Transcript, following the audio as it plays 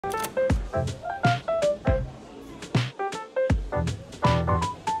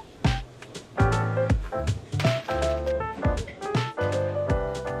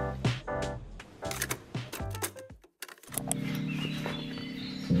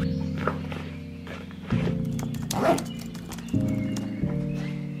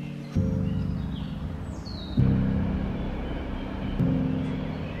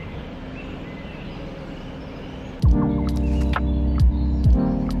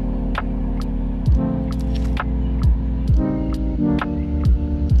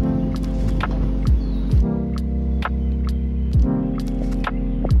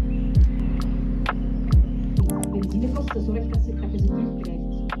Benzinekosten zorg dat je ze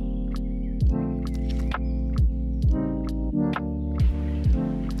terugkrijgt.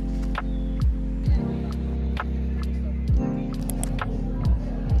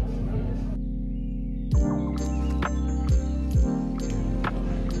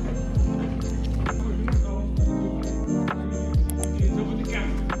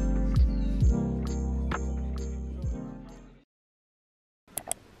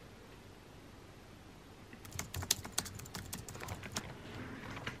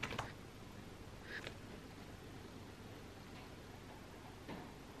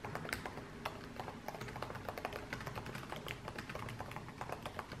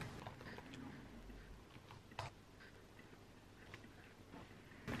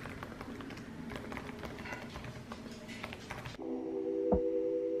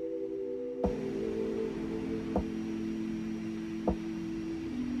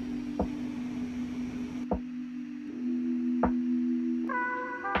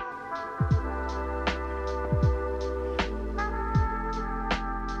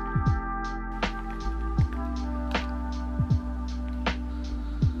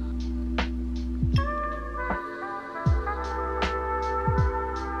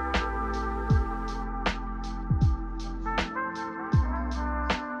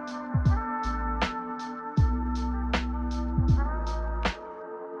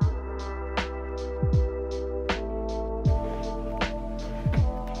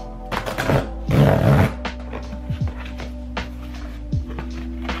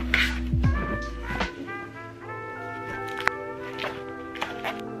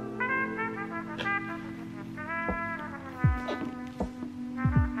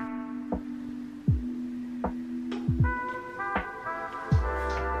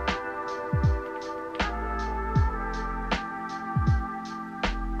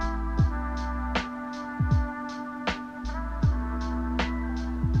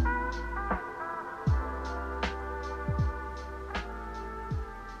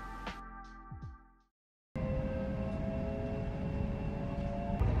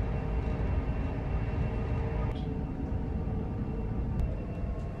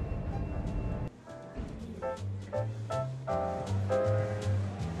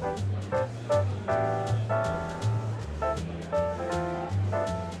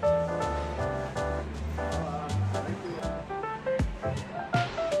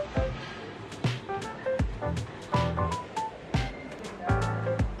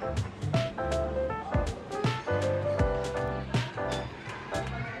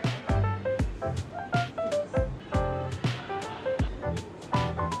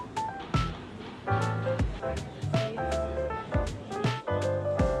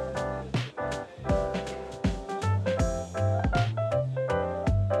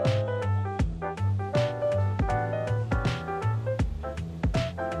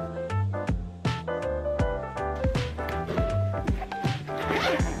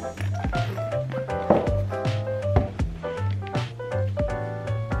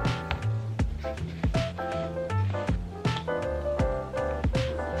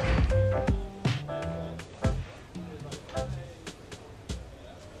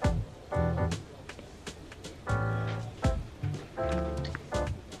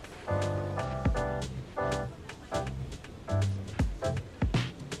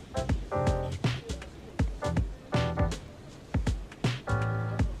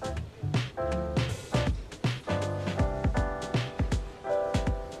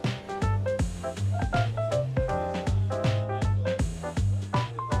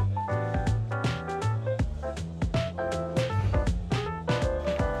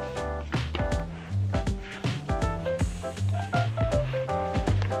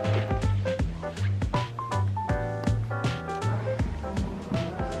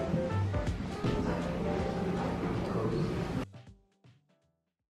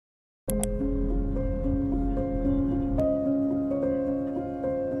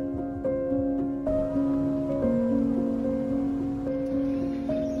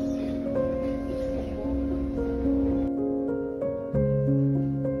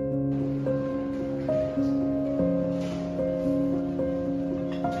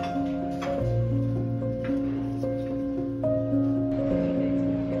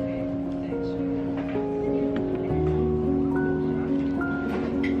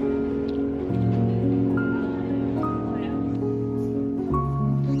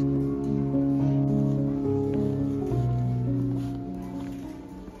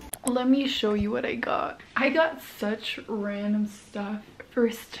 Let me show you what I got. I got such random stuff.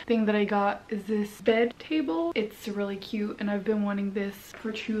 First thing that I got is this bed table. It's really cute and I've been wanting this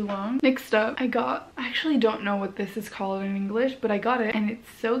for too long. Next up, I actually don't know what this is called in English, but I got it and it's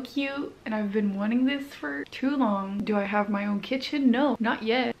so cute and I've been wanting this for too long. Do I have my own kitchen? No, not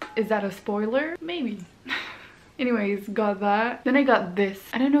yet. Is that a spoiler? Maybe. Anyways, got that. Then I got this.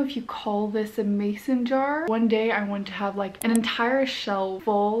 I don't know if you call this a mason jar. One day I want to have like an entire shelf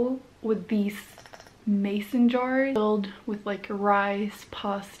full with these mason jars filled with like rice,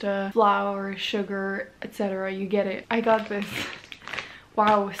 pasta, flour, sugar, etc. You get it. I got this.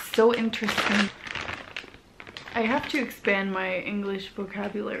 Wow, so interesting. I have to expand my English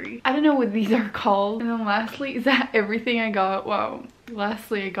vocabulary. I don't know what these are called. And then lastly, is that everything I got? Wow.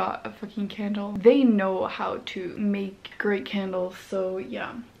 Lastly, I got a fucking candle. They know how to make great candles, so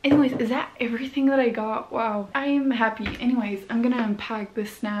yeah. Anyways, is that everything that I got? Wow, I am happy. Anyways, I'm gonna unpack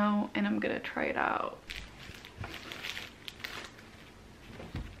this now and I'm gonna try it out.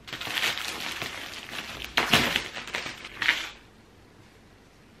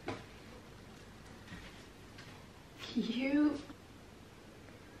 Cute.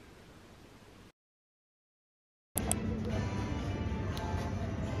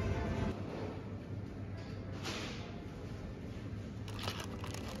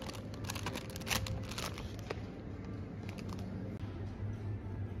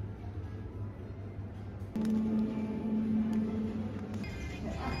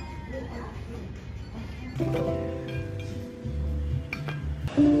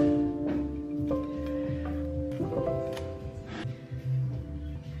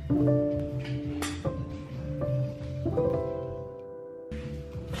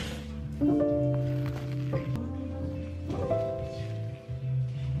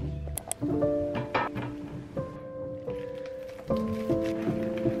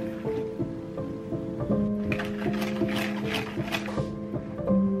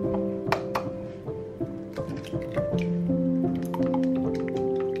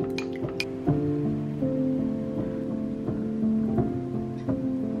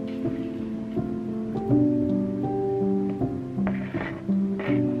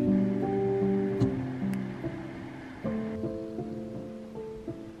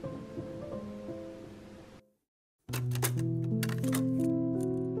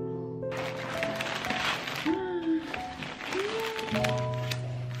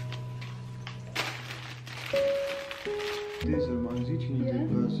 Man sieht schon nicht,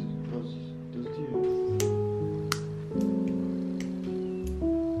 was das Tier ist.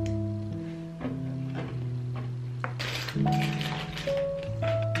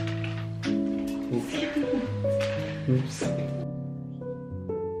 Ups.